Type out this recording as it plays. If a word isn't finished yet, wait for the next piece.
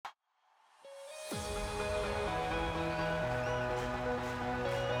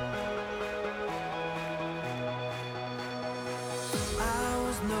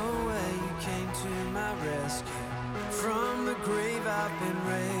no way you came to my rescue. From the grave I've been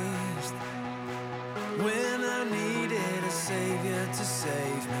raised. When I needed a savior to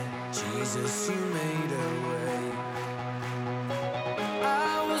save me, Jesus, you made a way.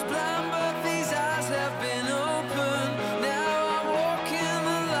 I was blind, but these eyes have been opened. Now I walk in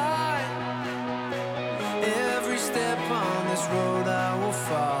the light. Every step on this road I will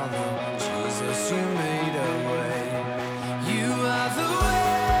follow. Jesus, you made a way. You are the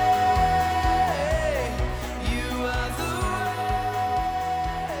way. You are the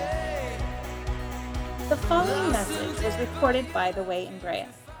way. The following message was recorded by The Way in Brea.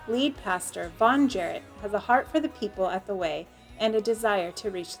 Lead pastor Vaughn Jarrett has a heart for the people at The Way and a desire to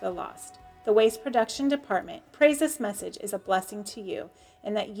reach the lost. The Way's production department prays this message is a blessing to you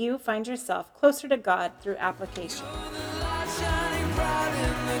and that you find yourself closer to God through application.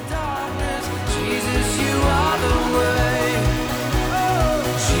 Jesus, you are the way. Oh,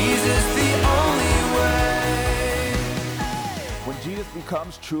 Jesus, the only way. When Jesus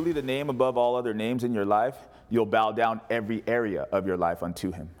becomes truly the name above all other names in your life, you'll bow down every area of your life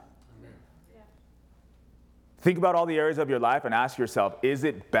unto him. Think about all the areas of your life and ask yourself, is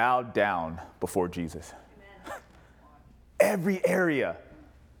it bowed down before Jesus? Every area.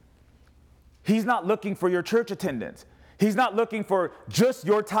 He's not looking for your church attendance. He's not looking for just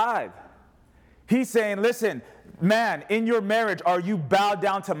your tithe. He's saying, listen, man, in your marriage, are you bowed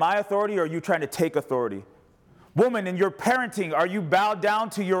down to my authority or are you trying to take authority? Woman, in your parenting, are you bowed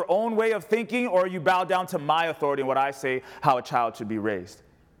down to your own way of thinking or are you bowed down to my authority and what I say how a child should be raised?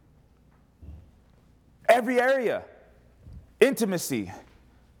 Every area, intimacy,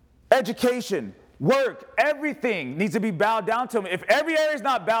 education, work, everything needs to be bowed down to him. If every area is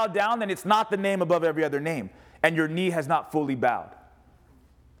not bowed down, then it's not the name above every other name, and your knee has not fully bowed.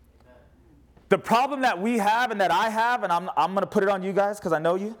 The problem that we have and that I have, and I'm going to put it on you guys because I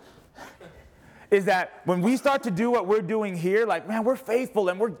know you, is that when we start to do what we're doing here, like, man, we're faithful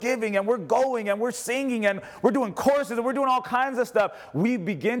and we're giving and we're going and we're singing and we're doing courses and we're doing all kinds of stuff, we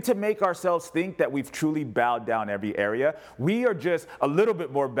begin to make ourselves think that we've truly bowed down every area. We are just a little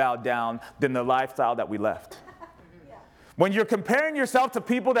bit more bowed down than the lifestyle that we left. When you're comparing yourself to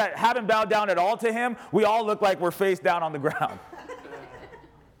people that haven't bowed down at all to him, we all look like we're face down on the ground.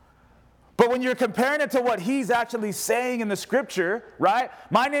 But when you're comparing it to what he's actually saying in the scripture, right?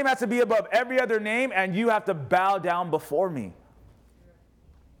 My name has to be above every other name, and you have to bow down before me.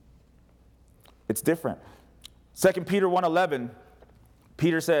 It's different. 2 Peter 1:11,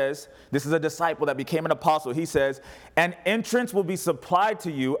 Peter says, this is a disciple that became an apostle. He says, an entrance will be supplied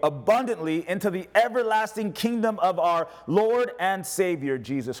to you abundantly into the everlasting kingdom of our Lord and Savior,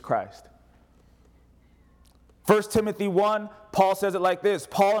 Jesus Christ. 1 Timothy 1, Paul says it like this,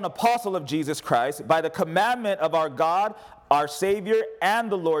 Paul, an apostle of Jesus Christ, by the commandment of our God, our Savior,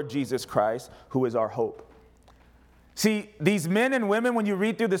 and the Lord Jesus Christ, who is our hope. See, these men and women, when you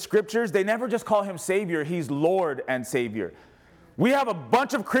read through the scriptures, they never just call him Savior, he's Lord and Savior. We have a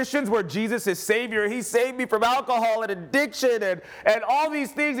bunch of Christians where Jesus is Savior. He saved me from alcohol and addiction and all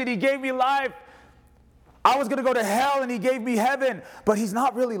these things, and he gave me life. I was going to go to hell, and he gave me heaven, but he's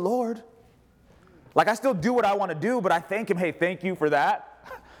not really Lord. Like, I still do what I want to do, but I thank him, hey, thank you for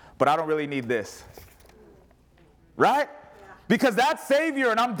that, but I don't really need this. Right? Yeah. Because that's Savior,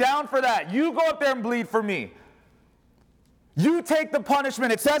 and I'm down for that. You go up there and bleed for me. You take the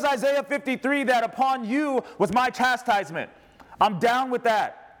punishment. It says, Isaiah 53, that upon you was my chastisement. I'm down with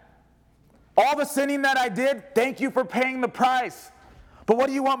that. All the sinning that I did, thank you for paying the price. But what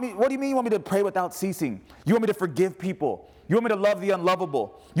do you mean you want me to pray without ceasing? You want me to forgive people? You want me to love the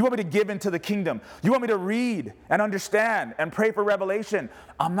unlovable? You want me to give into the kingdom? You want me to read and understand and pray for revelation?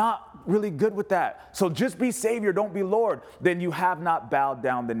 I'm not really good with that. So just be Savior, don't be Lord. Then you have not bowed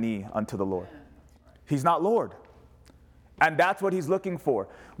down the knee unto the Lord. He's not Lord. And that's what he's looking for.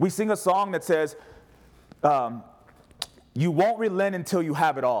 We sing a song that says, you won't relent until you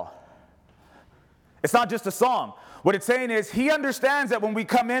have it all. It's not just a song. What it's saying is he understands that when we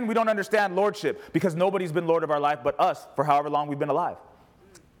come in, we don't understand lordship because nobody's been Lord of our life but us for however long we've been alive.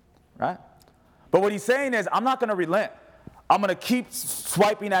 Right? But what he's saying is, I'm not going to relent. I'm going to keep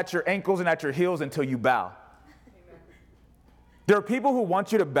swiping at your ankles and at your heels until you bow. There are people who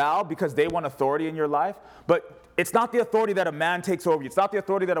want you to bow because they want authority in your life, but it's not the authority that a man takes over you. It's not the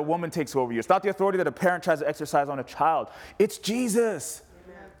authority that a woman takes over you. It's not the authority that a parent tries to exercise on a child. It's Jesus.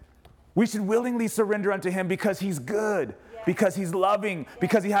 We should willingly surrender unto him because he's good, because he's loving,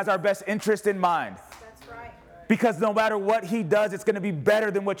 because he has our best interest in mind. That's right. Because no matter what he does, it's going to be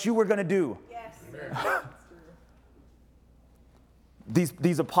better than what you were going to do. Yes.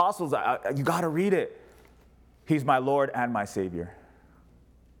 These apostles, you got to read it. He's my Lord and my Savior.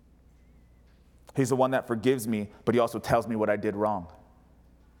 He's the one that forgives me, but he also tells me what I did wrong.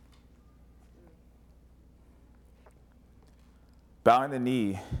 Bowing the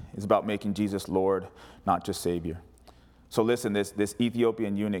knee is about making Jesus Lord, not just Savior. So listen, this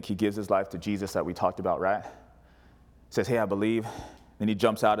Ethiopian eunuch, he gives his life to Jesus that we talked about, right? Says, hey, I believe. Then he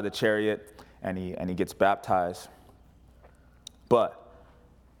jumps out of the chariot and he gets baptized. But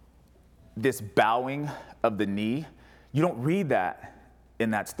this bowing of the knee, you don't read that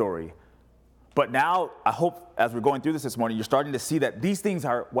in that story. But now, I hope as we're going through this morning, you're starting to see that these things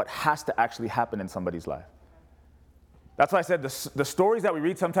are what has to actually happen in somebody's life. That's why I said the stories that we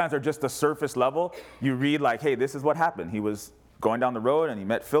read sometimes are just the surface level. You read like, hey, this is what happened. He was going down the road and he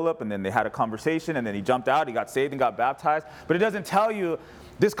met Philip and then they had a conversation and then he jumped out, he got saved and got baptized. But it doesn't tell you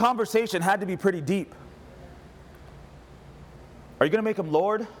this conversation had to be pretty deep. Are you going to make him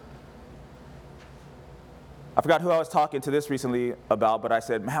Lord? I forgot who I was talking to this recently about, but I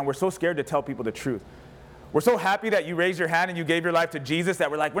said, man, we're so scared to tell people the truth. We're so happy that you raised your hand and you gave your life to Jesus that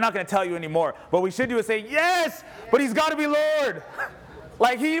we're like, we're not going to tell you anymore. What we should do is say, yes, but he's got to be Lord.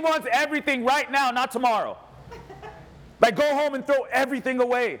 Like he wants everything right now, not tomorrow. Like go home and throw everything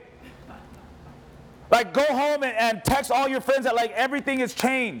away. Like go home and text all your friends that like everything has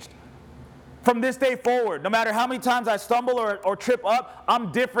changed from this day forward. No matter how many times I stumble or trip up,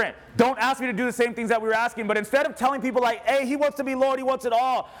 I'm different. Don't ask me to do the same things that we were asking. But instead of telling people like, hey, he wants to be Lord, he wants it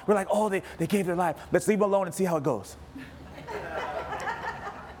all. We're like, oh, they gave their life. Let's leave them alone and see how it goes.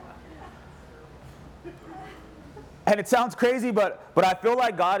 And it sounds crazy, but I feel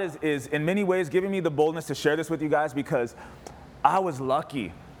like God is in many ways giving me the boldness to share this with you guys because I was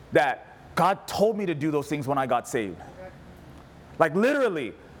lucky that God told me to do those things when I got saved. Like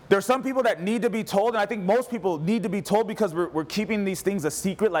literally. There's some people that need to be told, and I think most people need to be told because we're keeping these things a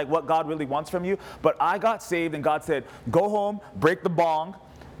secret, like what God really wants from you. But I got saved, and God said, go home, break the bong,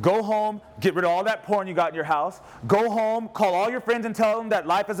 go home, get rid of all that porn you got in your house, go home, call all your friends and tell them that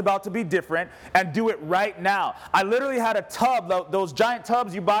life is about to be different, and do it right now. I literally had a tub, those giant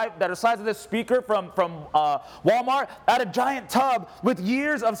tubs you buy that are the size of this speaker from Walmart. I had a giant tub with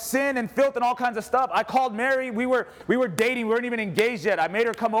years of sin and filth and all kinds of stuff. I called Mary. We were dating. We weren't even engaged yet. I made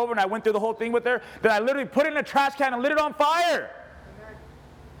her come over, and I went through the whole thing with her. Then I literally put it in a trash can and lit it on fire.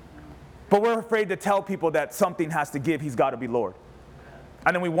 But we're afraid to tell people that something has to give. He's got to be Lord.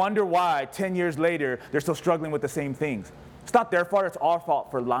 And then we wonder why 10 years later, they're still struggling with the same things. It's not their fault, it's our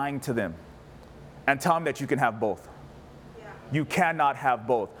fault for lying to them and tell them that you can have both. Yeah. You cannot have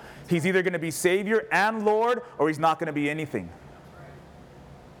both. He's either going to be Savior and Lord, or he's not going to be anything.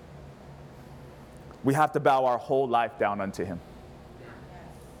 We have to bow our whole life down unto him.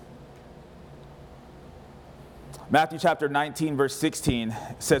 Matthew chapter 19, verse 16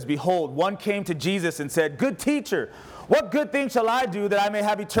 says, behold, one came to Jesus and said, good teacher, what good thing shall I do that I may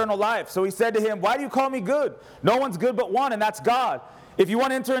have eternal life? So he said to him, why do you call me good? No one's good but one, and that's God. If you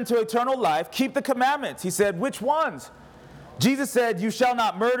want to enter into eternal life, keep the commandments. He said, which ones? Jesus said, you shall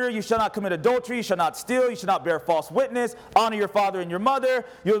not murder, you shall not commit adultery, you shall not steal, you shall not bear false witness, honor your father and your mother,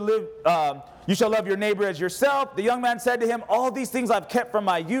 you shall love your neighbor as yourself. The young man said to him, all these things I've kept from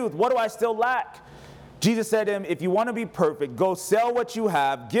my youth. What do I still lack? Jesus said to him, if you want to be perfect, go sell what you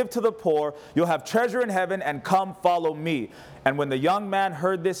have, give to the poor, you'll have treasure in heaven, and come follow me. And when the young man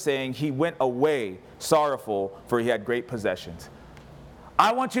heard this saying, he went away sorrowful, for he had great possessions.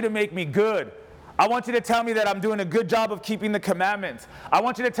 I want you to make me good. I want you to tell me that I'm doing a good job of keeping the commandments. I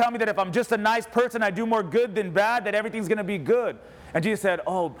want you to tell me that if I'm just a nice person, I do more good than bad, that everything's going to be good. And Jesus said,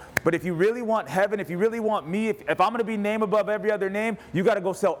 oh, but if you really want heaven, if you really want me, if I'm going to be named above every other name, you got to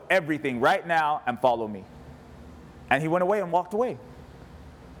go sell everything right now and follow me. And he went away and walked away.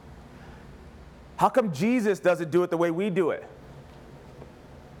 How come Jesus doesn't do it the way we do it?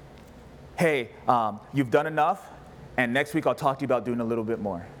 Hey, you've done enough, and next week I'll talk to you about doing a little bit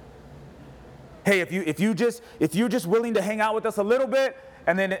more. Hey, if you're just willing to hang out with us a little bit,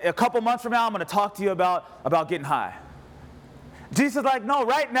 and then a couple months from now I'm going to talk to you about getting high. Jesus is like, no,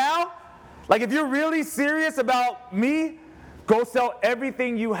 right now, like if you're really serious about me, go sell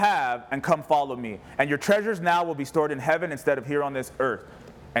everything you have and come follow me. And your treasures now will be stored in heaven instead of here on this earth.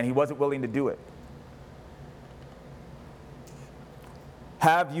 And he wasn't willing to do it.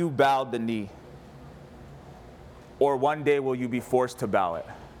 Have you bowed the knee? Or one day will you be forced to bow it?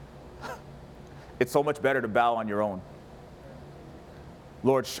 It's so much better to bow on your own.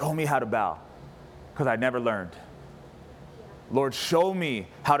 Lord, show me how to bow, because I never learned. Lord, show me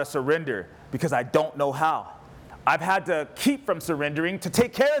how to surrender, because I don't know how. I've had to keep from surrendering to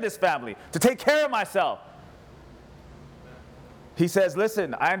take care of this family, to take care of myself. He says,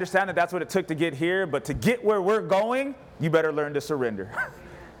 listen, I understand that that's what it took to get here, but to get where we're going, you better learn to surrender.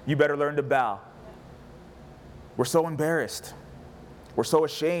 You better learn to bow. We're so embarrassed. We're so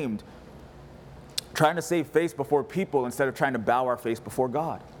ashamed, trying to save face before people instead of trying to bow our face before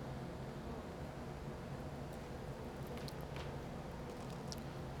God.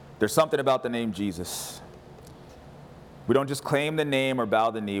 There's something about the name Jesus. We don't just claim the name or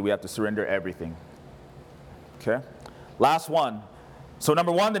bow the knee. We have to surrender everything. Okay? Last one. So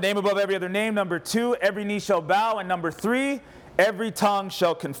number 1, the name above every other name. Number 2, every knee shall bow. And number 3, every tongue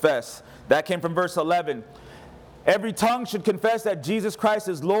shall confess. That came from verse 11. Every tongue should confess that Jesus Christ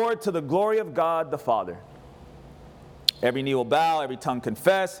is Lord to the glory of God the Father. Every knee will bow, every tongue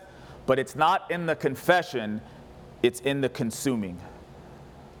confess. But it's not in the confession, it's in the consuming.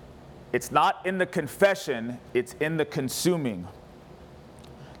 It's not in the confession, it's in the consuming.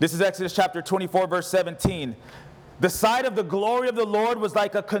 This is Exodus chapter 24, verse 17. The sight of the glory of the Lord was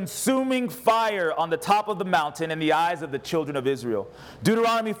like a consuming fire on the top of the mountain in the eyes of the children of Israel.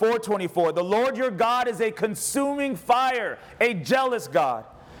 Deuteronomy 4:24. The Lord your God is a consuming fire, a jealous God.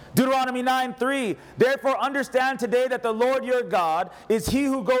 Deuteronomy 9:3. Therefore understand today that the Lord your God is he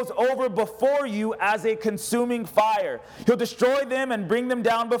who goes over before you as a consuming fire. He'll destroy them and bring them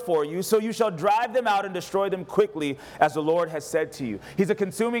down before you, so you shall drive them out and destroy them quickly, as the Lord has said to you. He's a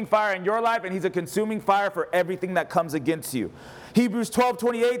consuming fire in your life, and he's a consuming fire for everything that comes against you. Hebrews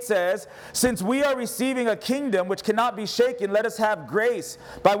 12:28 says, since we are receiving a kingdom which cannot be shaken, let us have grace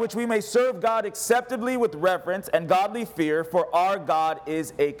by which we may serve God acceptably with reverence and godly fear, for our God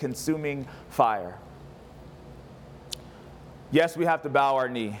is a consuming fire. Yes, we have to bow our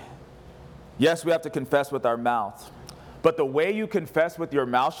knee. Yes, we have to confess with our mouth. But the way you confess with your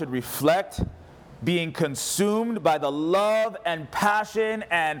mouth should reflect being consumed by the love and passion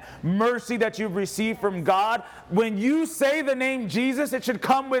and mercy that you've received from God. When you say the name Jesus, it should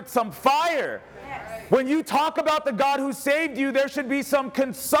come with some fire. Yes. When you talk about the God who saved you, there should be some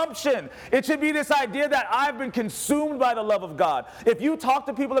consumption. It should be this idea that I've been consumed by the love of God. If you talk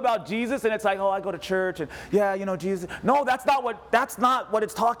to people about Jesus and it's like, oh, I go to church and yeah, you know, Jesus. No, that's not what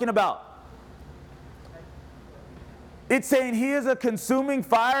it's talking about. It's saying he is a consuming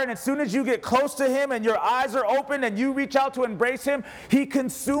fire, and as soon as you get close to him and your eyes are open and you reach out to embrace him, he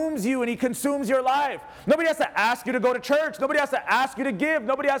consumes you and he consumes your life. Nobody has to ask you to go to church. Nobody has to ask you to give.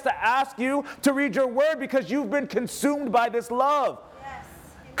 Nobody has to ask you to read your word, because you've been consumed by this love. Yes.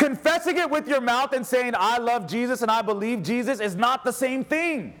 Confessing it with your mouth and saying, I love Jesus and I believe Jesus, is not the same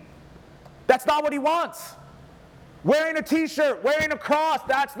thing. That's not what he wants. Wearing a t-shirt, wearing a cross,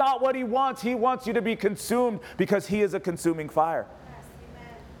 that's not what he wants. He wants you to be consumed because he is a consuming fire. Yes,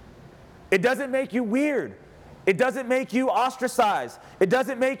 amen. It doesn't make you weird. It doesn't make you ostracized. It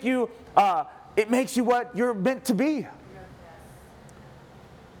doesn't make you, it makes you what you're meant to be.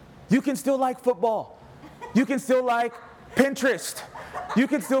 You can still like football. You can still like Pinterest. You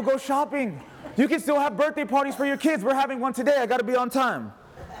can still go shopping. You can still have birthday parties for your kids. We're having one today. I got to be on time.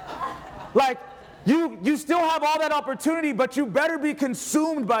 Like, You still have all that opportunity, but you better be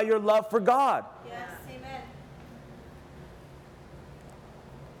consumed by your love for God. Yes, amen.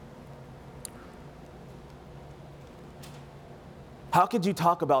 How could you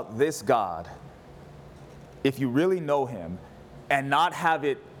talk about this God if you really know him and not have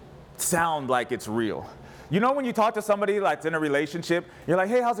it sound like it's real? You know when you talk to somebody like in a relationship, you're like,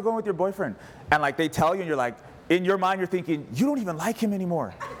 hey, how's it going with your boyfriend? And like they tell you and you're like, in your mind you're thinking, you don't even like him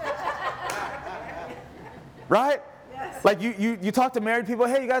anymore. Right? Yes. Like you talk to married people,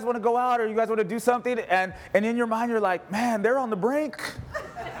 hey, you guys want to go out or you guys want to do something? And in your mind, you're like, man, they're on the brink.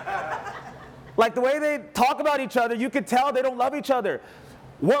 Like the way they talk about each other, you could tell they don't love each other.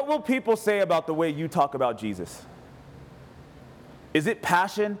 What will people say about the way you talk about Jesus? Is it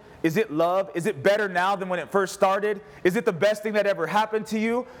passion? Is it love? Is it better now than when it first started? Is it the best thing that ever happened to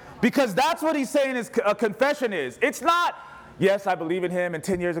you? Because that's what he's saying is a confession is. It's not, yes, I believe in him, and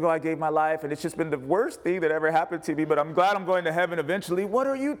 10 years ago I gave my life, and it's just been the worst thing that ever happened to me, but I'm glad I'm going to heaven eventually. What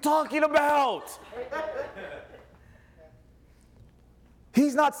are you talking about?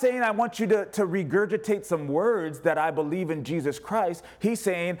 He's not saying I want you to regurgitate some words that I believe in Jesus Christ. He's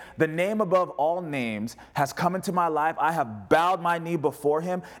saying the name above all names has come into my life. I have bowed my knee before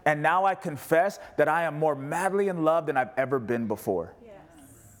him, and now I confess that I am more madly in love than I've ever been before. Yes.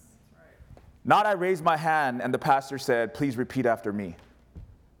 Not I raised my hand and the pastor said, please repeat after me.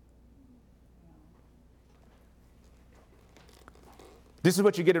 This is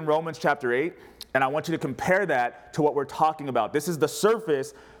what you get in Romans chapter 8. And I want you to compare that to what we're talking about. This is the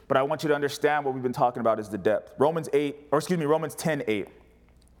surface, but I want you to understand what we've been talking about is the depth. Romans 10:8.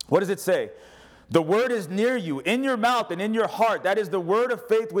 What does it say? The word is near you, in your mouth and in your heart. That is the word of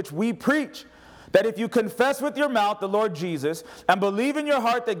faith which we preach. that if you confess with your mouth the Lord Jesus and believe in your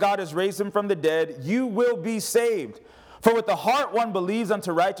heart that God has raised him from the dead, you will be saved. For with the heart one believes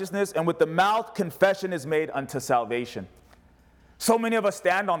unto righteousness, and with the mouth confession is made unto salvation. So many of us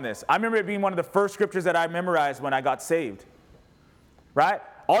stand on this. I remember it being one of the first scriptures that I memorized when I got saved. Right?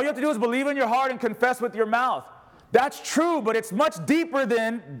 All you have to do is believe in your heart and confess with your mouth. That's true, but it's much deeper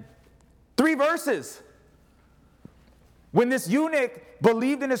than 3 verses. When this eunuch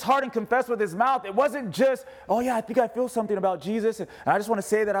believed in his heart and confessed with his mouth, it wasn't just, oh yeah, I think I feel something about Jesus, and I just want to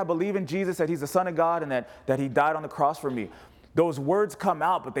say that I believe in Jesus, that he's the Son of God, and that he died on the cross for me. Those words come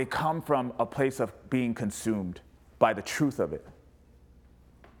out, but they come from a place of being consumed by the truth of it.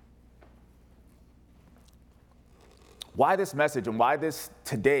 Why this message and why this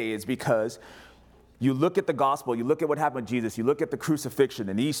today is because you look at the gospel, you look at what happened with Jesus, you look at the crucifixion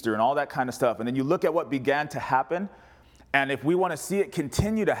and Easter and all that kind of stuff, and then you look at what began to happen. And if we want to see it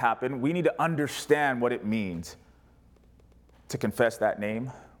continue to happen, we need to understand what it means to confess that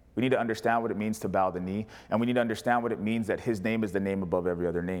name. We need to understand what it means to bow the knee. And we need to understand what it means that his name is the name above every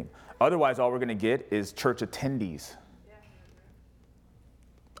other name. Otherwise, all we're going to get is church attendees.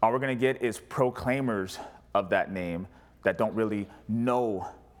 All we're going to get is proclaimers of that name that don't really know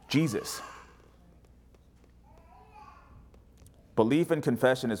Jesus. Belief and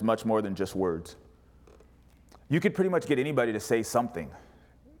confession is much more than just words. You could pretty much get anybody to say something.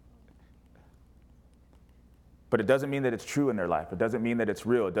 But it doesn't mean that it's true in their life. It doesn't mean that it's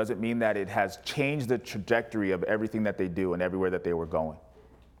real. It doesn't mean that it has changed the trajectory of everything that they do and everywhere that they were going.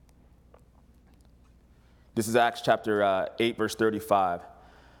 This is Acts chapter 8, verse 35.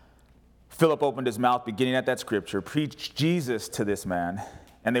 Philip opened his mouth, beginning at that scripture, preached Jesus to this man.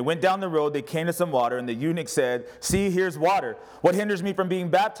 And they went down the road, they came to some water, and the eunuch said, see, here's water. What hinders me from being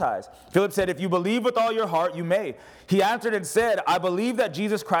baptized? Philip said, if you believe with all your heart, you may. He answered and said, I believe that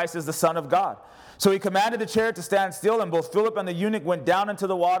Jesus Christ is the Son of God. So he commanded the chariot to stand still, and both Philip and the eunuch went down into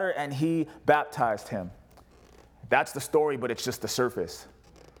the water, and he baptized him. That's the story, but it's just the surface.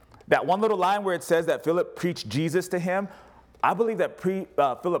 That one little line where it says that Philip preached Jesus to him, I believe that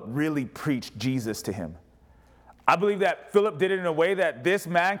Philip really preached Jesus to him. I believe that Philip did it in a way that this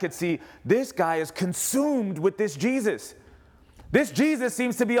man could see, this guy is consumed with this Jesus. This Jesus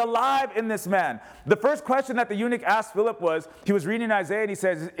seems to be alive in this man. The first question that the eunuch asked Philip was, he was reading Isaiah and he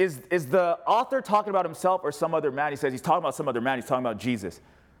says, is the author talking about himself or some other man? He says, he's talking about some other man. He's talking about Jesus.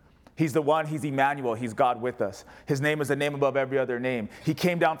 He's the one, he's Emmanuel, he's God with us. His name is the name above every other name. He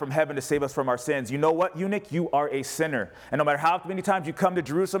came down from heaven to save us from our sins. You know what, eunuch? You are a sinner. And no matter how many times you come to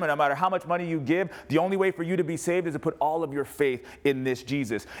Jerusalem and no matter how much money you give, the only way for you to be saved is to put all of your faith in this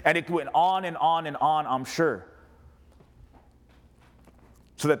Jesus. And it went on and on and on, I'm sure.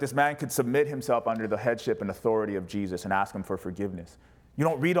 So that this man could submit himself under the headship and authority of Jesus and ask him for forgiveness. You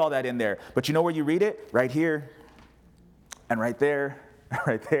don't read all that in there, but you know where you read it? Right here and right there.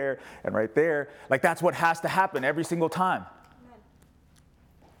 Right there and right there. Like that's what has to happen every single time. Amen.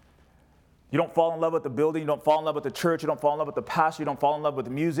 You don't fall in love with the building. You don't fall in love with the church. You don't fall in love with the pastor. You don't fall in love with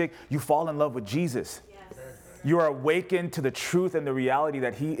the music. You fall in love with Jesus. Yes. You are awakened to the truth and the reality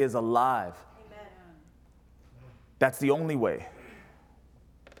that he is alive. Amen. That's the only way.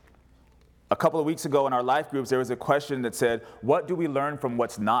 A couple of weeks ago in our life groups, there was a question that said, what do we learn from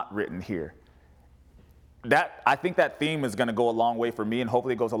what's not written here? I think that theme is going to go a long way for me, and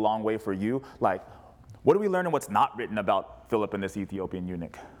hopefully it goes a long way for you. Like, what do we learn in what's not written about Philip and this Ethiopian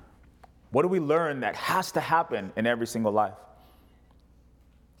eunuch? What do we learn that has to happen in every single life?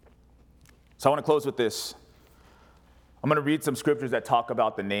 So I want to close with this. I'm going to read some scriptures that talk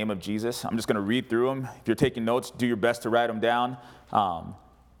about the name of Jesus. I'm just going to read through them. If you're taking notes, do your best to write them down.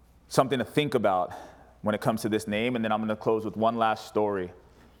 Something to think about when it comes to this name, and then I'm going to close with one last story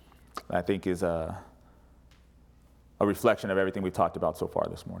that I think is a reflection of everything we've talked about so far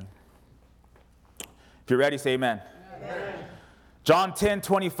this morning. If you're ready, say amen. Amen. John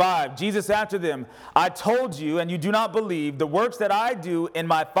 10:25, Jesus answered them, I told you, and you do not believe. The works that I do in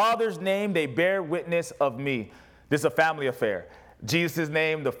my Father's name, they bear witness of me. This is a family affair. Jesus'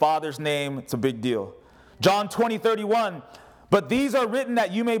 name, the Father's name, it's a big deal. John 20:31, but these are written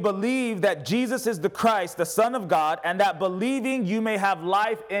that you may believe that Jesus is the Christ, the Son of God, and that believing you may have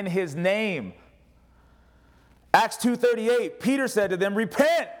life in his name. Acts 2:38, Peter said to them,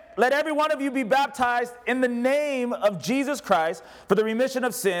 repent, let every one of you be baptized in the name of Jesus Christ for the remission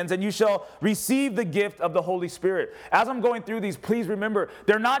of sins, and you shall receive the gift of the Holy Spirit. As I'm going through these, please remember,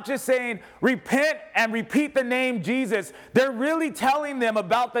 they're not just saying repent and repeat the name Jesus. They're really telling them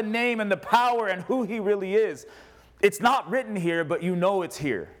about the name and the power and who he really is. It's not written here, but you know it's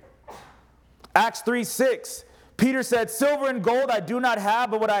here. Acts 3:6. Peter said, silver and gold I do not have,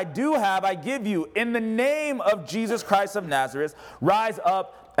 but what I do have I give you. In the name of Jesus Christ of Nazareth, rise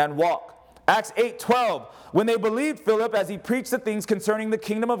up and walk. Acts 8:12, when they believed Philip as he preached the things concerning the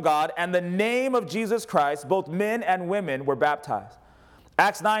kingdom of God and the name of Jesus Christ, both men and women were baptized.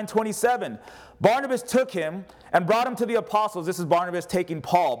 Acts 9:27, Barnabas took him and brought him to the apostles. This is Barnabas taking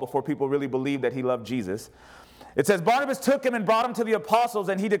Paul before people really believed that he loved Jesus. It says, Barnabas took him and brought him to the apostles,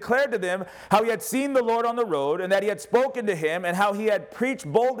 and he declared to them how he had seen the Lord on the road, and that he had spoken to him, and how he had preached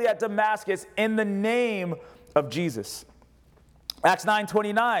boldly at Damascus in the name of Jesus. Acts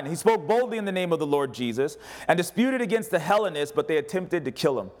 9:29, he spoke boldly in the name of the Lord Jesus, and disputed against the Hellenists, but they attempted to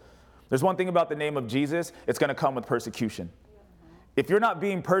kill him. There's one thing about the name of Jesus, it's going to come with persecution. If you're not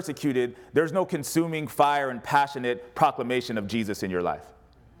being persecuted, there's no consuming fire and passionate proclamation of Jesus in your life,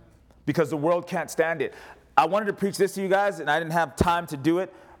 because the world can't stand it. I wanted to preach this to you guys, and I didn't have time to do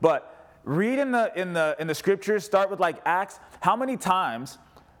it, but read in the scriptures, start with like Acts, how many times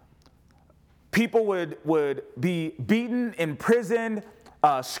people would be beaten, imprisoned,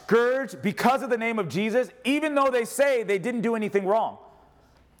 scourged because of the name of Jesus, even though they say they didn't do anything wrong.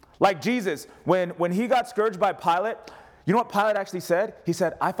 Like Jesus, when he got scourged by Pilate, you know what Pilate actually said? He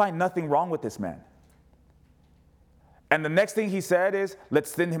said, I find nothing wrong with this man. And the next thing he said is,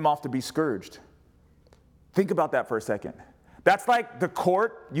 let's send him off to be scourged. Think about that for a second. That's like the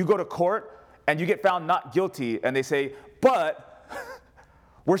court. You go to court and you get found not guilty, and they say, but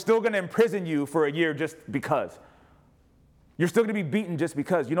we're still going to imprison you for a year just because. You're still going to be beaten just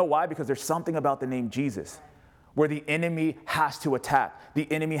because. You know why? Because there's something about the name Jesus where the enemy has to attack.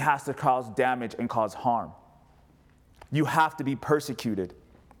 The enemy has to cause damage and cause harm. You have to be persecuted.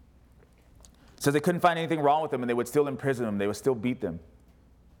 It says they couldn't find anything wrong with them, and they would still imprison them. They would still beat them.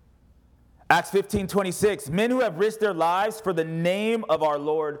 Acts 15:26, men who have risked their lives for the name of our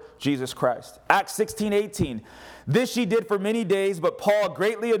Lord Jesus Christ. Acts 16:18, this she did for many days, but Paul,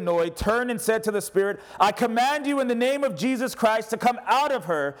 greatly annoyed, turned and said to the Spirit, I command you in the name of Jesus Christ to come out of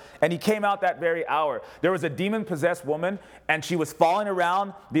her. And he came out that very hour. There was a demon-possessed woman, and she was following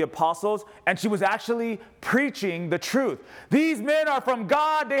around the apostles, and she was actually preaching the truth. These men are from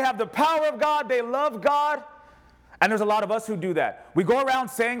God. They have the power of God. They love God. And there's a lot of us who do that. We go around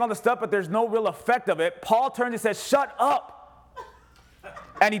saying all the stuff, but there's no real effect of it. Paul turned and said, shut up.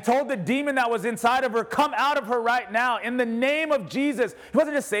 And he told the demon that was inside of her, come out of her right now in the name of Jesus. He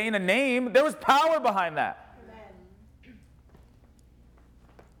wasn't just saying a name. There was power behind that. Amen.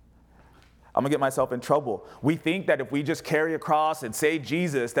 I'm going to get myself in trouble. We think that if we just carry a cross and say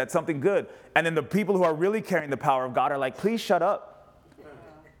Jesus, that's something good. And then the people who are really carrying the power of God are like, please shut up.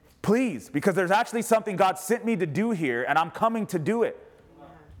 Please, because there's actually something God sent me to do here, and I'm coming to do it.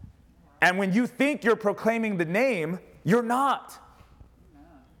 And when you think you're proclaiming the name, you're not.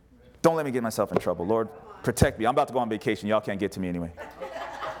 Don't let me get myself in trouble. Lord, protect me. I'm about to go on vacation. Y'all can't get to me anyway.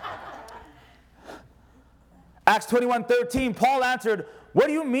 Acts 21:13, Paul answered, what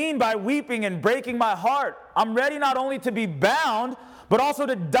do you mean by weeping and breaking my heart? I'm ready not only to be bound, but also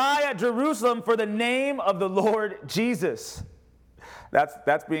to die at Jerusalem for the name of the Lord Jesus.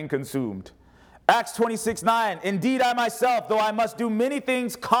 That's being consumed. Acts 26:9, indeed I myself, though I must do many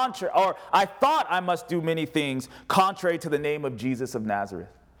things contrary, or I thought I must do many things contrary to the name of Jesus of Nazareth.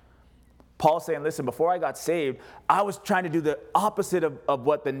 Paul's saying, listen, before I got saved, I was trying to do the opposite of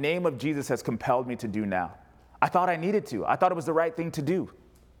what the name of Jesus has compelled me to do now. I thought I needed to. I thought it was the right thing to do.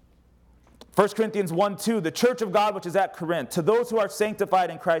 1 Corinthians 1:2, the church of God which is at Corinth, to those who are sanctified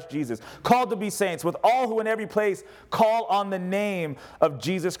in Christ Jesus, called to be saints, with all who in every place call on the name of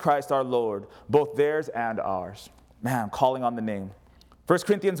Jesus Christ our Lord, both theirs and ours. Man, calling on the name. 1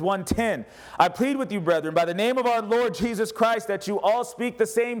 Corinthians 1:10, I plead with you, brethren, by the name of our Lord Jesus Christ, that you all speak the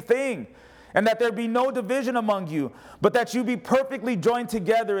same thing, and that there be no division among you, but that you be perfectly joined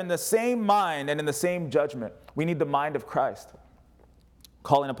together in the same mind and in the same judgment. We need the mind of Christ.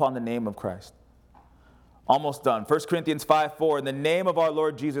 Calling upon the name of Christ. Almost done. 1 Corinthians 5:4, in the name of our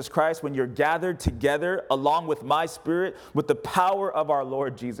Lord Jesus Christ, when you're gathered together along with my spirit, with the power of our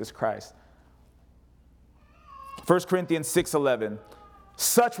Lord Jesus Christ. 1 Corinthians 6:11,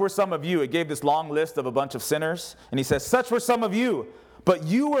 such were some of you. It gave this long list of a bunch of sinners. And he says, such were some of you, but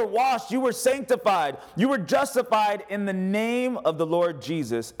you were washed, you were sanctified, you were justified in the name of the Lord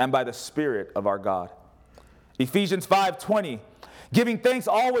Jesus and by the Spirit of our God. Ephesians 5:20, giving thanks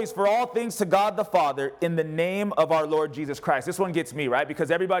always for all things to God the Father in the name of our Lord Jesus Christ. This one gets me, right?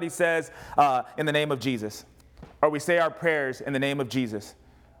 Because everybody says in the name of Jesus. Or we say our prayers in the name of Jesus.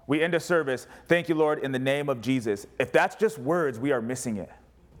 We end a service, thank you, Lord, in the name of Jesus. If that's just words, we are missing it.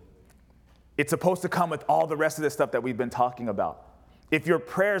 It's supposed to come with all the rest of the stuff that we've been talking about. if your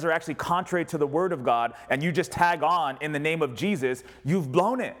prayers are actually contrary to the word of God and you just tag on in the name of Jesus, you've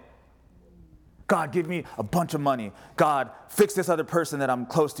blown it. God, give me a bunch of money. God, fix this other person that I'm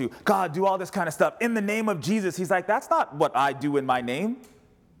close to. God, do all this kind of stuff in the name of Jesus. He's like, that's not what I do in my name.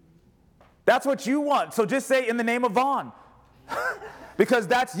 That's what you want. So just say in the name of Vaughn. Because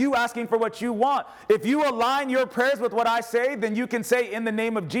that's you asking for what you want. If you align your prayers with what I say, then you can say in the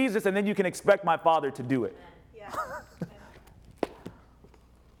name of Jesus, and then you can expect my Father to do it. Yeah.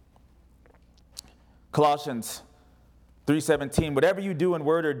 Colossians 3:17, whatever you do in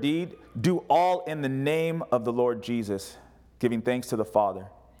word or deed, do all in the name of the Lord Jesus, giving thanks to the Father.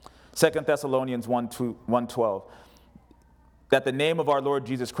 2 Thessalonians 1:12, that the name of our Lord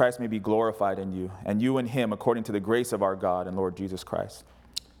Jesus Christ may be glorified in you, and you in him, according to the grace of our God and Lord Jesus Christ.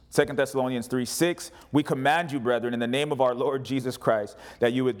 2 Thessalonians 3:6, we command you, brethren, in the name of our Lord Jesus Christ,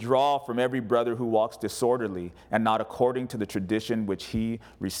 that you withdraw from every brother who walks disorderly and not according to the tradition which he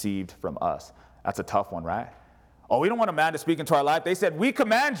received from us. That's a tough one, right? Oh, we don't want a man to speak into our life. They said, we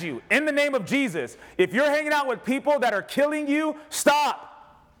command you in the name of Jesus. If you're hanging out with people that are killing you, stop.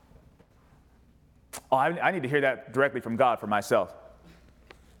 Oh, I need to hear that directly from God for myself.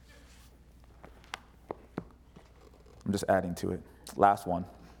 I'm just adding to it. Last one.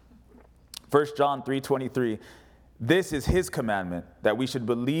 1 John 3:23. This is his commandment, that we should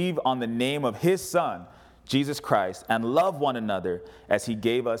believe on the name of his Son, Jesus Christ, and love one another as he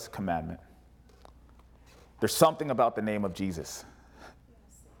gave us commandment. There's something about the name of Jesus.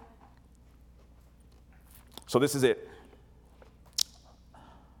 So this is it.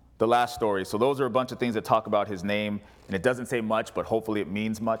 The last story. So those are a bunch of things that talk about his name, and it doesn't say much, but hopefully it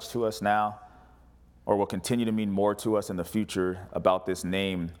means much to us now, or will continue to mean more to us in the future about this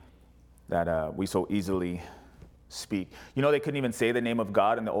name that we so easily speak. You know, they couldn't even say the name of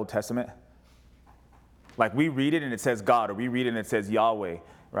God in the Old Testament. Like we read it and it says God, or we read it and it says Yahweh,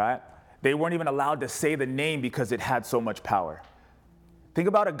 right? They weren't even allowed to say the name because it had so much power. Think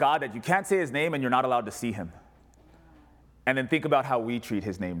about a God that you can't say his name and you're not allowed to see him. And then think about how we treat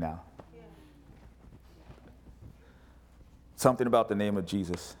his name now. Something about the name of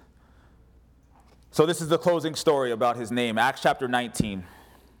Jesus. So this is the closing story about his name. Acts chapter 19. It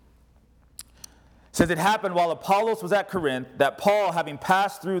says, it happened while Apollos was at Corinth that Paul, having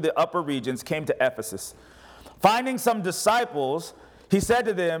passed through the upper regions, came to Ephesus. Finding some disciples, he said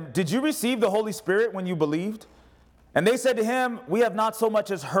to them, did you receive the Holy Spirit when you believed? And they said to him, we have not so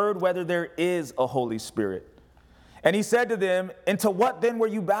much as heard whether there is a Holy Spirit. And he said to them, into what then were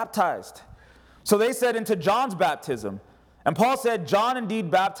you baptized? So they said, into John's baptism. And Paul said, John indeed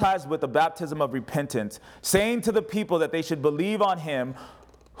baptized with a baptism of repentance, saying to the people that they should believe on him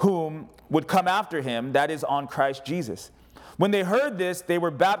whom would come after him, that is, on Christ Jesus. When they heard this, they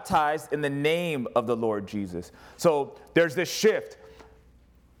were baptized in the name of the Lord Jesus. So there's this shift.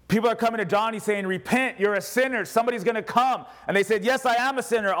 People are coming to John, he's saying, repent, you're a sinner, somebody's going to come. And they said, yes, I am a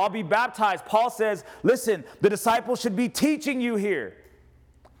sinner, I'll be baptized. Paul says, listen, the disciples should be teaching you here.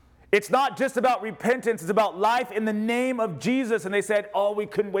 It's not just about repentance, it's about life in the name of Jesus. And they said, oh, we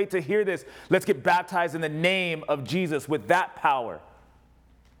couldn't wait to hear this. Let's get baptized in the name of Jesus with that power.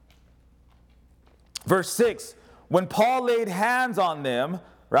 Verse 6, when Paul laid hands on them,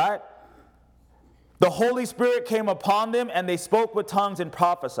 right? The Holy Spirit came upon them, and they spoke with tongues and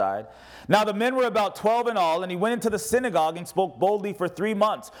prophesied. Now the men were about 12 in all, and he went into the synagogue and spoke boldly for 3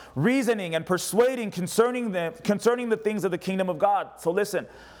 months, reasoning and persuading concerning the things of the kingdom of God. So listen,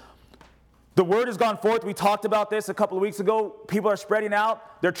 the word has gone forth. We talked about this a couple of weeks ago. People are spreading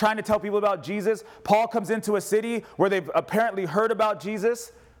out. They're trying to tell people about Jesus. Paul comes into a city where they've apparently heard about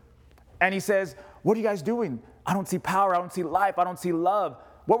Jesus, and he says, what are you guys doing? I don't see power. I don't see life. I don't see love.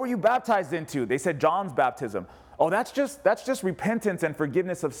 What were you baptized into? They said John's baptism. Oh, that's just repentance and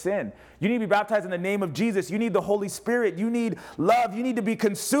forgiveness of sin. You need to be baptized in the name of Jesus. You need the Holy Spirit. You need love. You need to be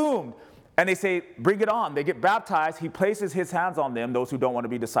consumed. And they say, bring it on. They get baptized. He places his hands on them, those who don't want to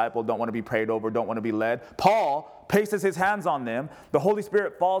be discipled, don't want to be prayed over, don't want to be led. Paul places his hands on them. The Holy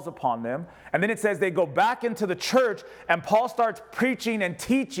Spirit falls upon them. And then it says they go back into the church, and Paul starts preaching and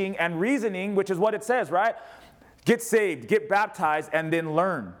teaching and reasoning, which is what it says, right? Get saved, get baptized, and then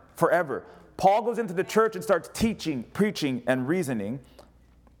learn forever. Paul goes into the church and starts teaching, preaching, and reasoning.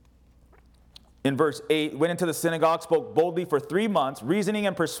 In verse 8, went into the synagogue, spoke boldly for 3 months, reasoning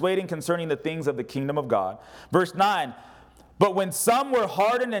and persuading concerning the things of the kingdom of God. Verse 9, but when some were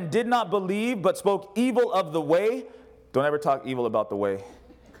hardened and did not believe, but spoke evil of the way, don't ever talk evil about the way.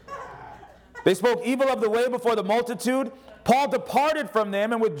 They spoke evil of the way before the multitude. Paul departed from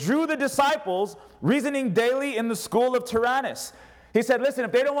them and withdrew the disciples, reasoning daily in the school of Tyrannus. He said, listen,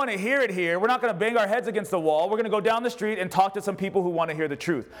 if they don't want to hear it here, we're not going to bang our heads against the wall. We're going to go down the street and talk to some people who want to hear the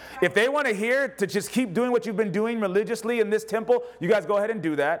truth. If they want to hear to just keep doing what you've been doing religiously in this temple, you guys go ahead and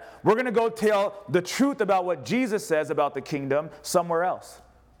do that. We're going to go tell the truth about what Jesus says about the kingdom somewhere else.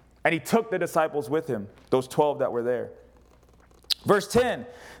 And he took the disciples with him, those 12 that were there. Verse 10,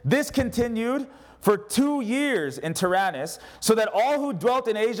 this continued for 2 years in Tyrannus, so that all who dwelt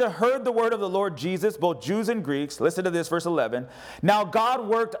in Asia heard the word of the Lord Jesus, both Jews and Greeks. Listen to this, verse 11. Now God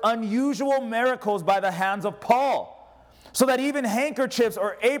worked unusual miracles by the hands of Paul, so that even handkerchiefs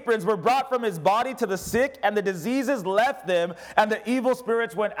or aprons were brought from his body to the sick, and the diseases left them, and the evil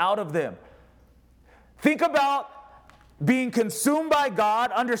spirits went out of them. Think about being consumed by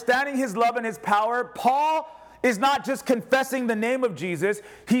God, understanding his love and his power. Paul is not just confessing the name of Jesus.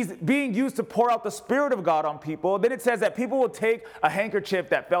 He's being used to pour out the Spirit of God on people. Then it says that people will take a handkerchief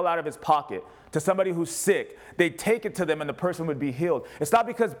that fell out of his pocket to somebody who's sick. They take it to them and the person would be healed. It's not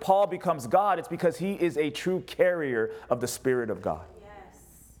because Paul becomes God. It's because he is a true carrier of the Spirit of God. Yes.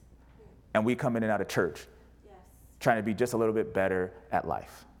 And we come in and out of church trying to be just a little bit better at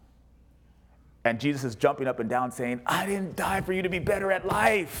life. And Jesus is jumping up and down saying, I didn't die for you to be better at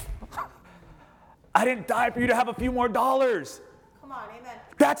life. I didn't die for you to have a few more dollars. Come on, amen.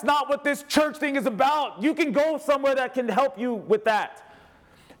 That's not what this church thing is about. You can go somewhere that can help you with that.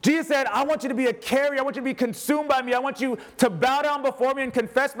 Jesus said, I want you to be a carrier. I want you to be consumed by me. I want you to bow down before me and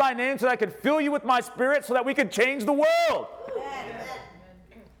confess my name so that I can fill you with my Spirit so that we can change the world. Amen.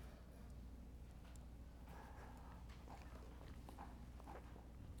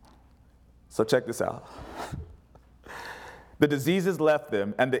 So check this out. The diseases left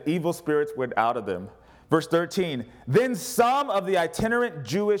them, and the evil spirits went out of them. Verse 13, then some of the itinerant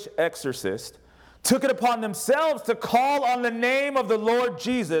Jewish exorcists took it upon themselves to call on the name of the Lord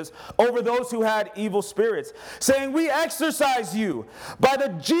Jesus over those who had evil spirits, saying, we exorcise you by the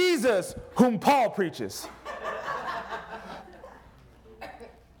Jesus whom Paul preaches.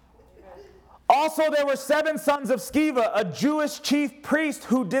 Also, there were 7 sons of Sceva, a Jewish chief priest,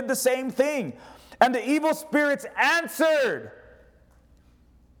 who did the same thing. And the evil spirits answered.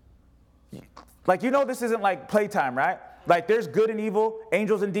 Like, this isn't like playtime, right? Like, there's good and evil,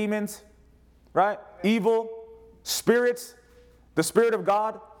 angels and demons, right? Evil, spirits, the Spirit of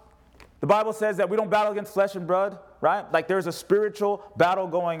God. The Bible says that we don't battle against flesh and blood, right? Like, there's a spiritual battle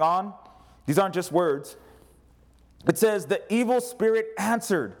going on. These aren't just words. It says, the evil spirit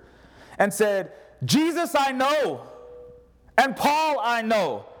answered and said, Jesus I know, and Paul I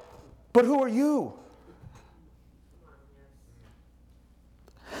know. But who are you?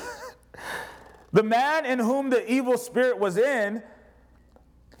 The man in whom the evil spirit was in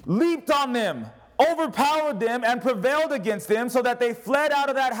leaped on them, overpowered them, and prevailed against them, so that they fled out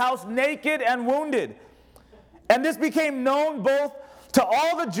of that house naked and wounded. And this became known both to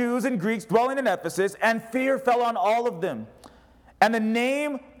all the Jews and Greeks dwelling in Ephesus, and fear fell on all of them. And the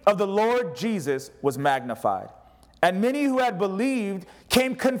name of the Lord Jesus was magnified. And many who had believed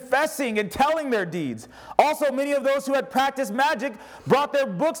came confessing and telling their deeds. Also, many of those who had practiced magic brought their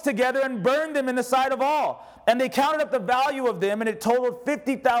books together and burned them in the sight of all. And they counted up the value of them, and it totaled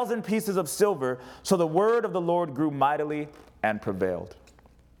 50,000 pieces of silver. So the word of the Lord grew mightily and prevailed.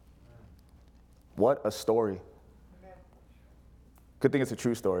 What a story. Good thing it's a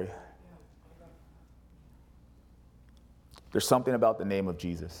true story. There's something about the name of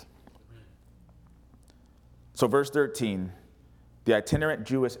Jesus. So verse 13, the itinerant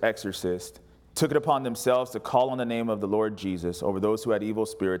Jewish exorcist took it upon themselves to call on the name of the Lord Jesus over those who had evil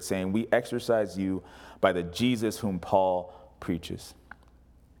spirits, saying, we exorcise you by the Jesus whom Paul preaches.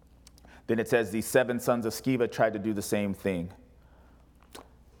 Then it says these 7 sons of Sceva tried to do the same thing.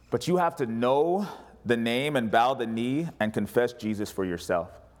 But you have to know the name and bow the knee and confess Jesus for yourself.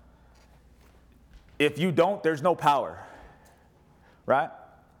 If you don't, there's no power, right?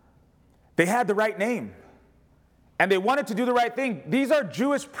 They had the right name. And they wanted to do the right thing. These are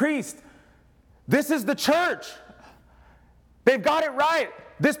Jewish priests. This is the church. They've got it right.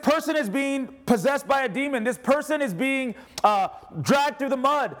 This person is being possessed by a demon. This person is being dragged through the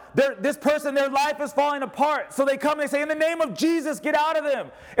mud. This person, their life is falling apart. So they come and they say, in the name of Jesus, get out of them.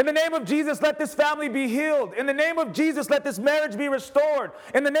 In the name of Jesus, let this family be healed. In the name of Jesus, let this marriage be restored.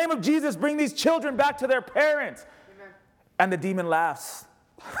 In the name of Jesus, bring these children back to their parents. Amen. And the demon laughs.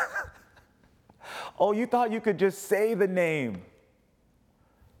 Oh, you thought you could just say the name.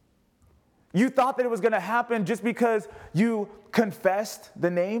 You thought that it was going to happen just because you confessed the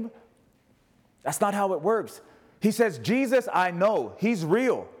name? That's not how it works. He says, Jesus, I know. He's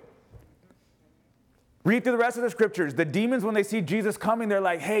real. Read through the rest of the scriptures. The demons, when they see Jesus coming, they're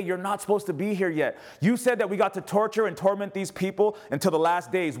like, hey, you're not supposed to be here yet. You said that we got to torture and torment these people until the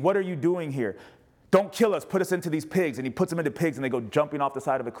last days. What are you doing here? Don't kill us. Put us into these pigs. And he puts them into pigs and they go jumping off the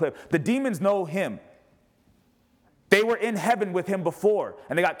side of a cliff. The demons know him. They were in heaven with him before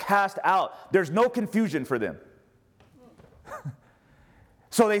and they got cast out. There's no confusion for them.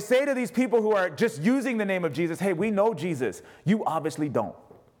 So they say to these people who are just using the name of Jesus, hey, we know Jesus. You obviously don't.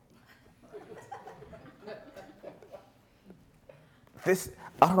 I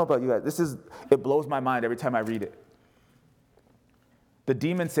don't know about you guys. It blows my mind every time I read it. The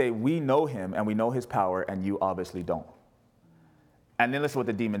demons say, we know him and we know his power, and you obviously don't. And then listen to what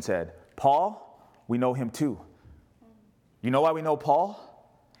the demon said. Paul, we know him too. You know why we know Paul?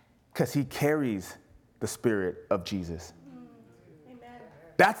 Because he carries the Spirit of Jesus. Amen.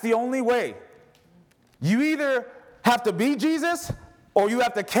 That's the only way. You either have to be Jesus or you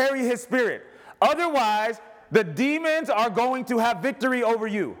have to carry his Spirit. Otherwise, the demons are going to have victory over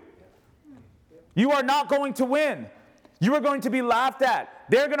you. You are not going to win. You are going to be laughed at.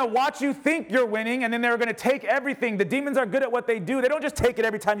 They're going to watch you think you're winning, and then they're going to take everything. The demons are good at what they do. They don't just take it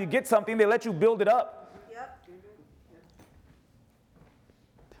every time you get something. They let you build it up. Yep.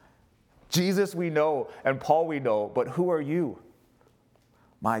 Jesus we know, and Paul we know, but who are you?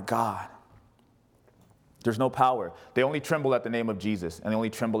 My God. There's no power. They only tremble at the name of Jesus, and they only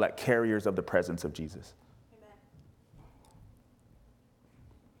tremble at carriers of the presence of Jesus.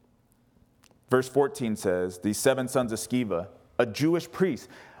 Verse 14 says, these 7 sons of Sceva, a Jewish priest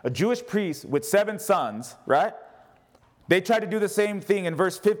with 7 sons, right? They tried to do the same thing. In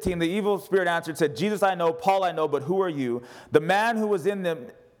verse 15, the evil spirit answered, said, Jesus I know, Paul I know, but who are you? The man who was in them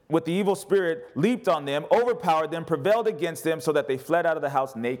with the evil spirit leaped on them, overpowered them, prevailed against them, so that they fled out of the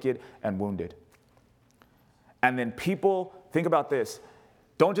house naked and wounded. And then people, think about this.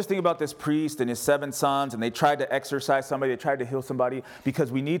 Don't just think about this priest and his 7 sons, and they tried to exorcise somebody, they tried to heal somebody,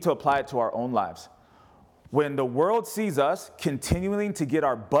 because we need to apply it to our own lives. When the world sees us continuing to get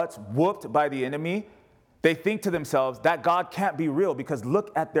our butts whooped by the enemy, they think to themselves, that God can't be real, because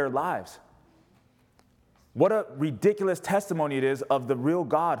look at their lives. What a ridiculous testimony it is of the real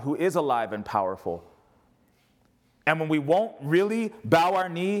God who is alive and powerful. And when we won't really bow our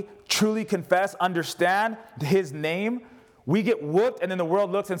knee, truly confess, understand his name, we get whooped, and then the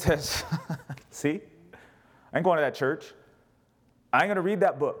world looks and says, see, I ain't going to that church. I ain't going to read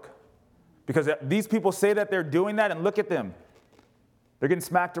that book. Because these people say that they're doing that, and look at them. They're getting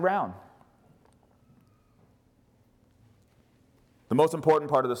smacked around. The most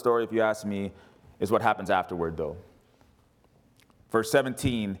important part of the story, if you ask me, is what happens afterward, though. Verse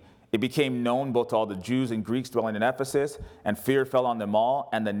 17, it became known both to all the Jews and Greeks dwelling in Ephesus, and fear fell on them all,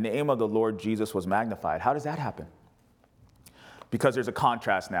 and the name of the Lord Jesus was magnified. How does that happen? Because there's a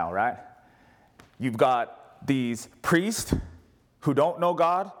contrast now, right? You've got these priests who don't know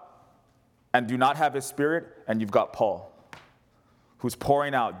God and do not have his Spirit, and you've got Paul, who's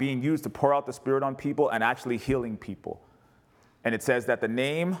pouring out, being used to pour out the Spirit on people and actually healing people. And it says that the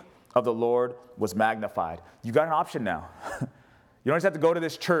name of the Lord was magnified. You got an option now. You don't just have to go to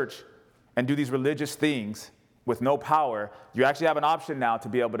this church and do these religious things with no power. You actually have an option now to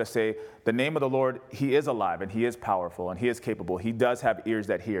be able to say, the name of the Lord, he is alive and he is powerful and he is capable. He does have ears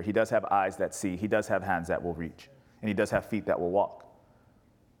that hear. He does have eyes that see. He does have hands that will reach. And he does have feet that will walk.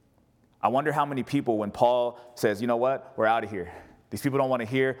 I wonder how many people, when Paul says, you know what, we're out of here. These people don't want to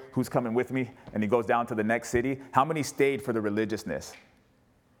hear who's coming with me, and he goes down to the next city. How many stayed for the religiousness?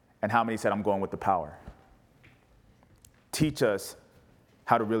 And how many said, I'm going with the power? Teach us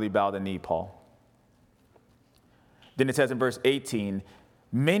how to really bow the knee, Paul. Then it says in verse 18,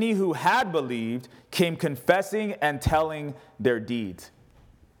 many who had believed came confessing and telling their deeds.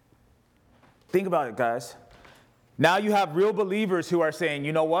 Think about it, guys. Now you have real believers who are saying,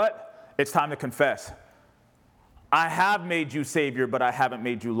 you know what? It's time to confess. I have made you Savior, but I haven't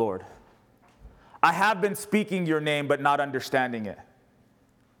made you Lord. I have been speaking your name, but not understanding it.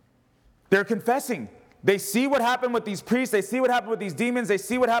 They're confessing. They see what happened with these priests. They see what happened with these demons. They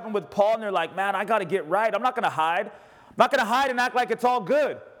see what happened with Paul, and they're like, man, I got to get right. I'm not going to hide. I'm not going to hide and act like it's all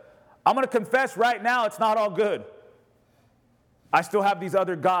good. I'm going to confess right now it's not all good. I still have these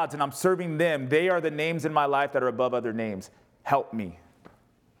other gods, and I'm serving them. They are the names in my life that are above other names. Help me.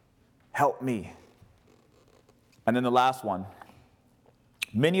 Help me. And then the last one.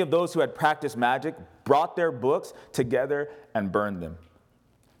 Many of those who had practiced magic brought their books together and burned them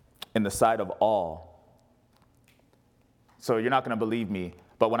in the sight of all. So you're not going to believe me,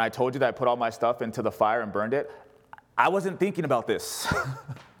 but when I told you that I put all my stuff into the fire and burned it, I wasn't thinking about this.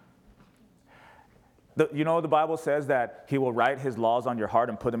 You know, the Bible says that he will write his laws on your heart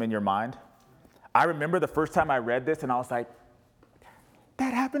and put them in your mind. I remember the first time I read this and I was like,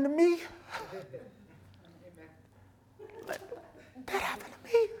 that happened to me. That happened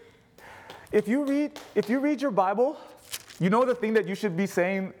to me. If you read your Bible, you know the thing that you should be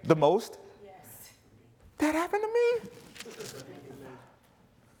saying the most? Yes. That happened to me.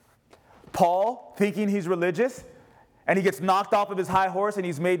 Paul, thinking he's religious, and he gets knocked off of his high horse and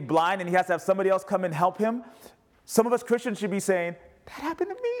he's made blind and he has to have somebody else come and help him. Some of us Christians should be saying, that happened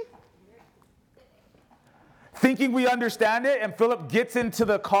to me. Thinking we understand it, and Philip gets into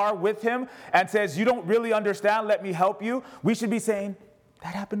the car with him and says, you don't really understand, let me help you. We should be saying,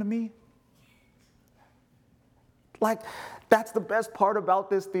 that happened to me. Like, that's the best part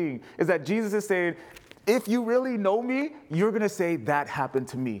about this thing, is that Jesus is saying, if you really know me, you're going to say, that happened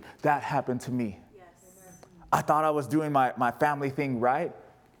to me. That happened to me. Yes. I thought I was doing my family thing right,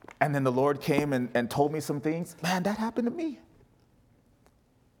 and then the Lord came and told me some things. Man, that happened to me.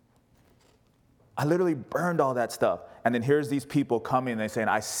 I literally burned all that stuff. And then here's these people coming and they're saying,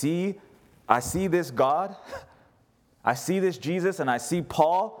 I see this God. I see this Jesus and I see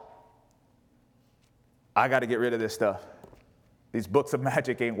Paul. I got to get rid of this stuff. These books of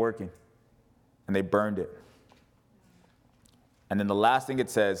magic ain't working. And they burned it. And then the last thing it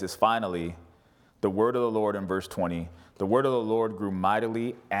says is finally, the word of the Lord in verse 20, the word of the Lord grew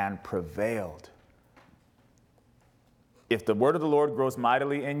mightily and prevailed. If the word of the Lord grows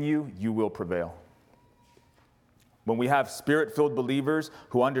mightily in you, you will prevail. When we have spirit-filled believers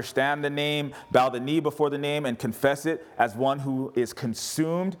who understand the name, bow the knee before the name, and confess it as one who is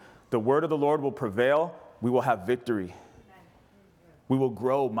consumed, the word of the Lord will prevail. We will have victory. We will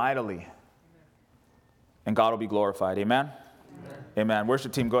grow mightily. And God will be glorified. Amen? Amen. Amen.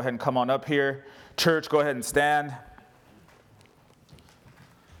 Worship team, go ahead and come on up here. Church, go ahead and stand.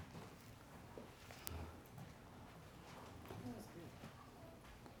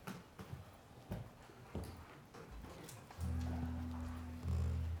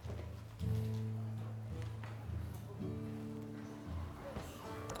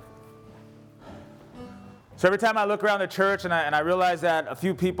 So every time I look around the church and I realize that a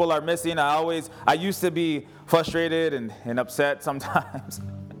few people are missing, I used to be frustrated and upset sometimes.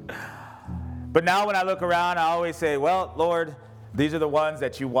 But now when I look around, I always say, well, Lord, these are the ones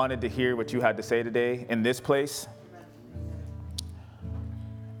that you wanted to hear what you had to say today in this place.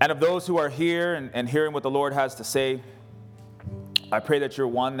 And of those who are here and hearing what the Lord has to say, I pray that you're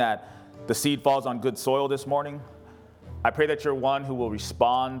one that the seed falls on good soil this morning. I pray that you're one who will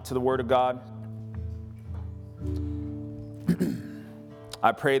respond to the word of God.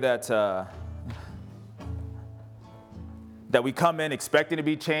 I pray that we come in expecting to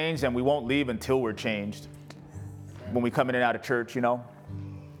be changed and we won't leave until we're changed when we come in and out of church, you know.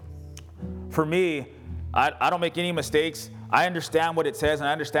 For me, I don't make any mistakes. I understand what it says and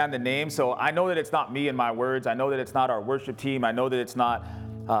I understand the name, so I know that it's not me and my words. I know that it's not our worship team. I know that it's not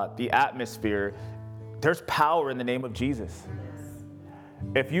the atmosphere. There's power in the name of Jesus.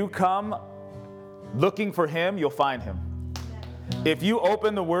 If you come looking for him, you'll find him. If you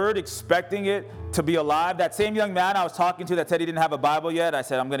open the word expecting it to be alive, that same young man I was talking to that said he didn't have a Bible yet, I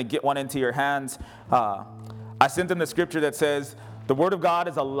said, I'm going to get one into your hands. I sent him the scripture that says, the word of God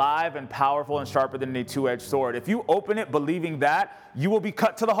is alive and powerful and sharper than any two-edged sword. If you open it believing that, you will be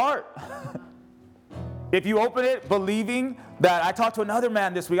cut to the heart. If you open it believing that, I talked to another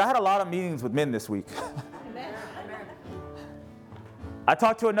man this week. I had a lot of meetings with men this week. I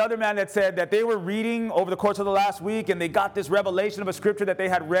talked to another man that said that they were reading over the course of the last week and they got this revelation of a scripture that they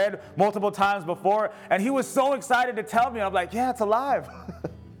had read multiple times before. And he was so excited to tell me. And I'm like, yeah, it's alive.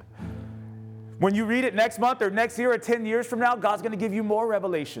 When you read it next month or next year or 10 years from now, God's going to give you more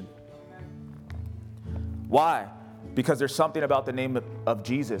revelation. Why? Because there's something about the name of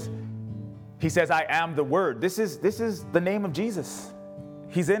Jesus. He says, I am the Word. This is the name of Jesus.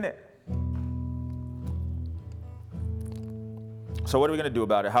 He's in it. So what are we going to do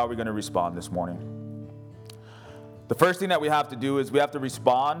about it? How are we going to respond this morning? The first thing that we have to do is we have to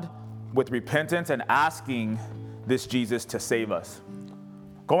respond with repentance and asking this Jesus to save us.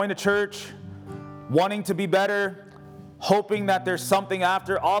 Going to church, wanting to be better, hoping that there's something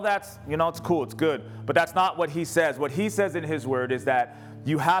after, all that's, it's cool, it's good. But that's not what he says. What he says in his word is that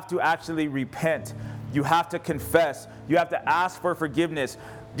you have to actually repent. You have to confess. You have to ask for forgiveness.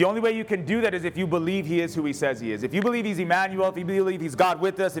 The only way you can do that is if you believe he is who he says he is. If you believe he's Emmanuel, if you believe he's God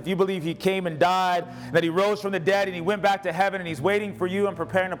with us, if you believe he came and died, that he rose from the dead and he went back to heaven and he's waiting for you and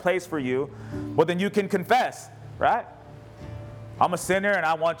preparing a place for you, well, then you can confess, right? I'm a sinner and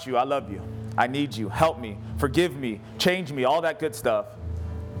I want you. I love you. I need you. Help me. Forgive me. Change me. All that good stuff.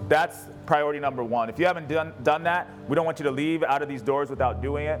 That's priority number one. If you haven't done that, we don't want you to leave out of these doors without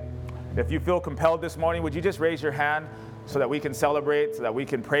doing it. If you feel compelled this morning, would you just raise your hand so that we can celebrate, so that we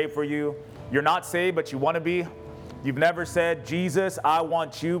can pray for you? You're not saved, but you want to be. You've never said, Jesus, I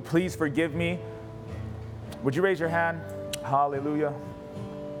want you. Please forgive me. Would you raise your hand? Hallelujah.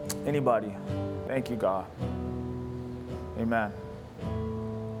 Anybody? Thank you, God. Amen.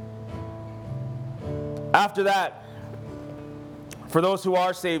 After that, for those who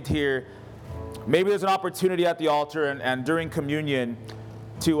are saved here, maybe there's an opportunity at the altar and during communion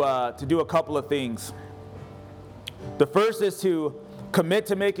to do a couple of things. The first is to commit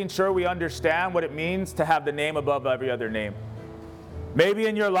to making sure we understand what it means to have the name above every other name. Maybe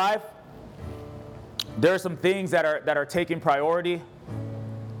in your life, there are some things that are taking priority.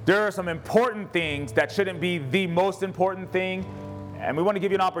 There are some important things that shouldn't be the most important thing. And we want to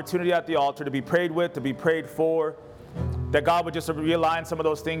give you an opportunity at the altar to be prayed with, to be prayed for, that God would just realign some of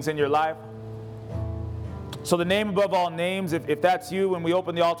those things in your life. So the name above all names, if that's you, when we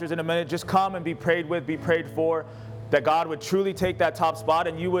open the altars in a minute, just come and be prayed with, be prayed for, that God would truly take that top spot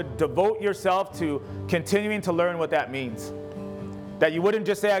and you would devote yourself to continuing to learn what that means. That you wouldn't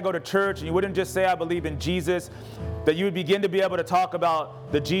just say, I go to church, and you wouldn't just say, I believe in Jesus, that you would begin to be able to talk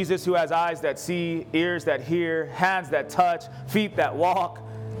about the Jesus who has eyes that see, ears that hear, hands that touch, feet that walk,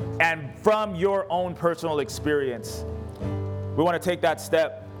 and from your own personal experience. We want to take that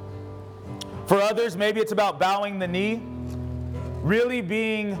step. For others, maybe it's about bowing the knee, really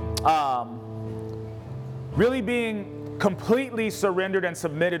being completely surrendered and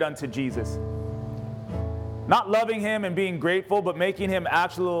submitted unto Jesus. Not loving him and being grateful, but making him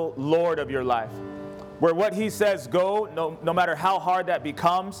actual Lord of your life. Where what he says go, no matter how hard that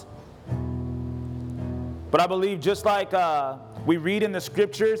becomes. But I believe just like we read in the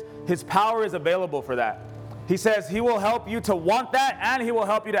scriptures, his power is available for that. He says he will help you to want that, and he will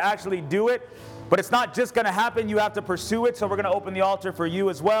help you to actually do it. But it's not just going to happen. You have to pursue it. So we're going to open the altar for you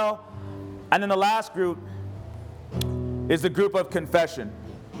as well. And then the last group is the group of confession.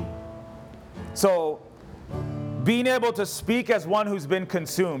 So being able to speak as one who's been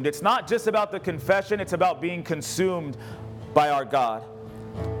consumed. It's not just about the confession. It's about being consumed by our God.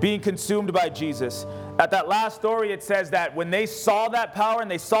 Being consumed by Jesus. At that last story, it says that when they saw that power and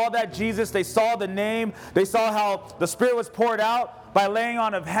they saw that Jesus, they saw the name, they saw how the Spirit was poured out by laying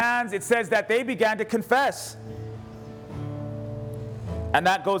on of hands, it says that they began to confess. And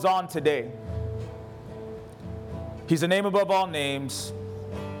that goes on today. He's the name above all names.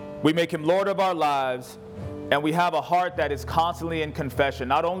 We make him Lord of our lives. And we have a heart that is constantly in confession,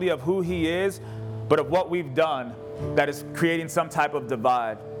 not only of who he is, but of what we've done that is creating some type of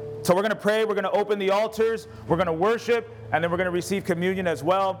divide. So we're going to pray, we're going to open the altars, we're going to worship, and then we're going to receive communion as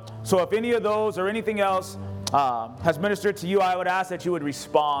well. So if any of those or anything else has ministered to you, I would ask that you would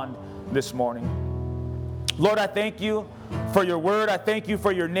respond this morning. Lord, I thank you for your word. I thank you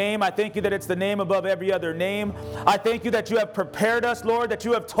for your name. I thank you that it's the name above every other name. I thank you that you have prepared us, Lord, that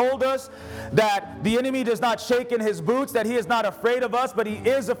you have told us that the enemy does not shake in his boots, that he is not afraid of us, but he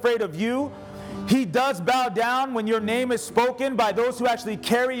is afraid of you. He does bow down when your name is spoken by those who actually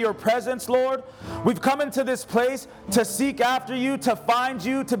carry your presence, Lord. We've come into this place to seek after you, to find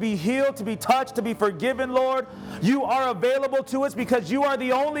you, to be healed, to be touched, to be forgiven, Lord. You are available to us because you are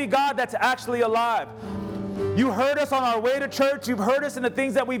the only God that's actually alive. You heard us on our way to church. You've heard us in the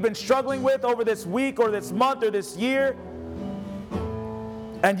things that we've been struggling with over this week or this month or this year.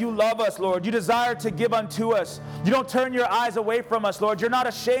 And you love us, Lord. You desire to give unto us. You don't turn your eyes away from us, Lord. You're not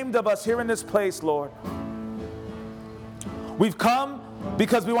ashamed of us here in this place, Lord. We've come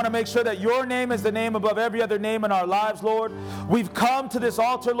because we want to make sure that your name is the name above every other name in our lives, Lord. We've come to this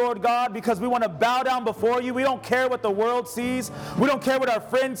altar, Lord God, because we want to bow down before you. We don't care what the world sees. We don't care what our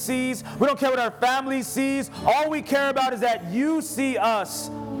friend sees. We don't care what our family sees. All we care about is that you see us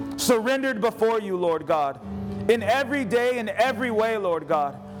surrendered before you, Lord God, in every day, in every way, Lord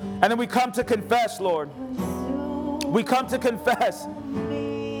God. And then we come to confess, Lord. We come to confess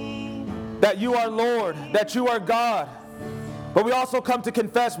that you are Lord, that you are God. But we also come to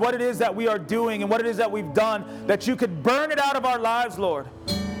confess what it is that we are doing and what it is that we've done, that you could burn it out of our lives, Lord.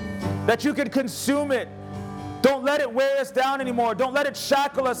 That you could consume it. Don't let it weigh us down anymore. Don't let it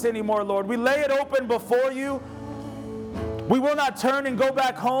shackle us anymore, Lord. We lay it open before you. We will not turn and go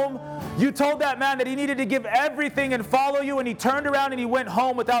back home. You told that man that he needed to give everything and follow you, and he turned around and he went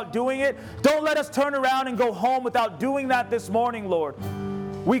home without doing it. Don't let us turn around and go home without doing that this morning, Lord.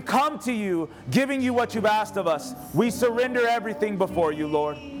 We come to you, giving you what you've asked of us. We surrender everything before you,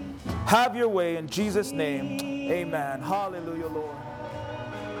 Lord. Have your way in Jesus' name. Amen. Hallelujah, Lord.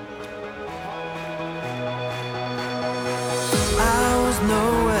 I was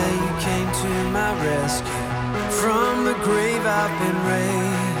nowhere, you came to my rescue. From the grave I've been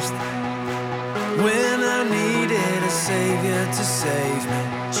raised. Savior to save me.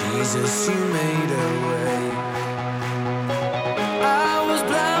 Jesus, you made a way. I was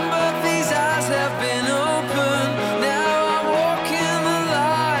blind, but these eyes have been opened. Now I walk in the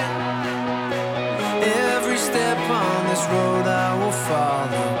light. Every step on this road I will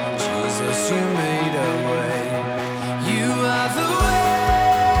follow. Jesus, you made a way. You are the way.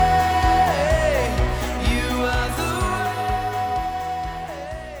 You are the way.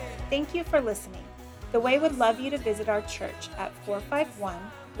 Thank you for listening. The Way would love you to visit our church at 451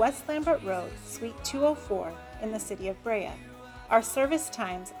 West Lambert Road, Suite 204 in the city of Brea. Our service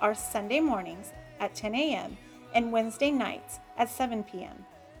times are Sunday mornings at 10 a.m. and Wednesday nights at 7 p.m.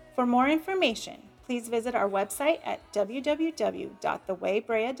 For more information, please visit our website at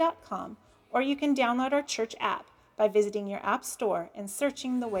www.thewaybrea.com, or you can download our church app by visiting your app store and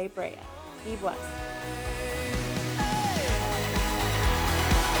searching The Way Brea. Be blessed.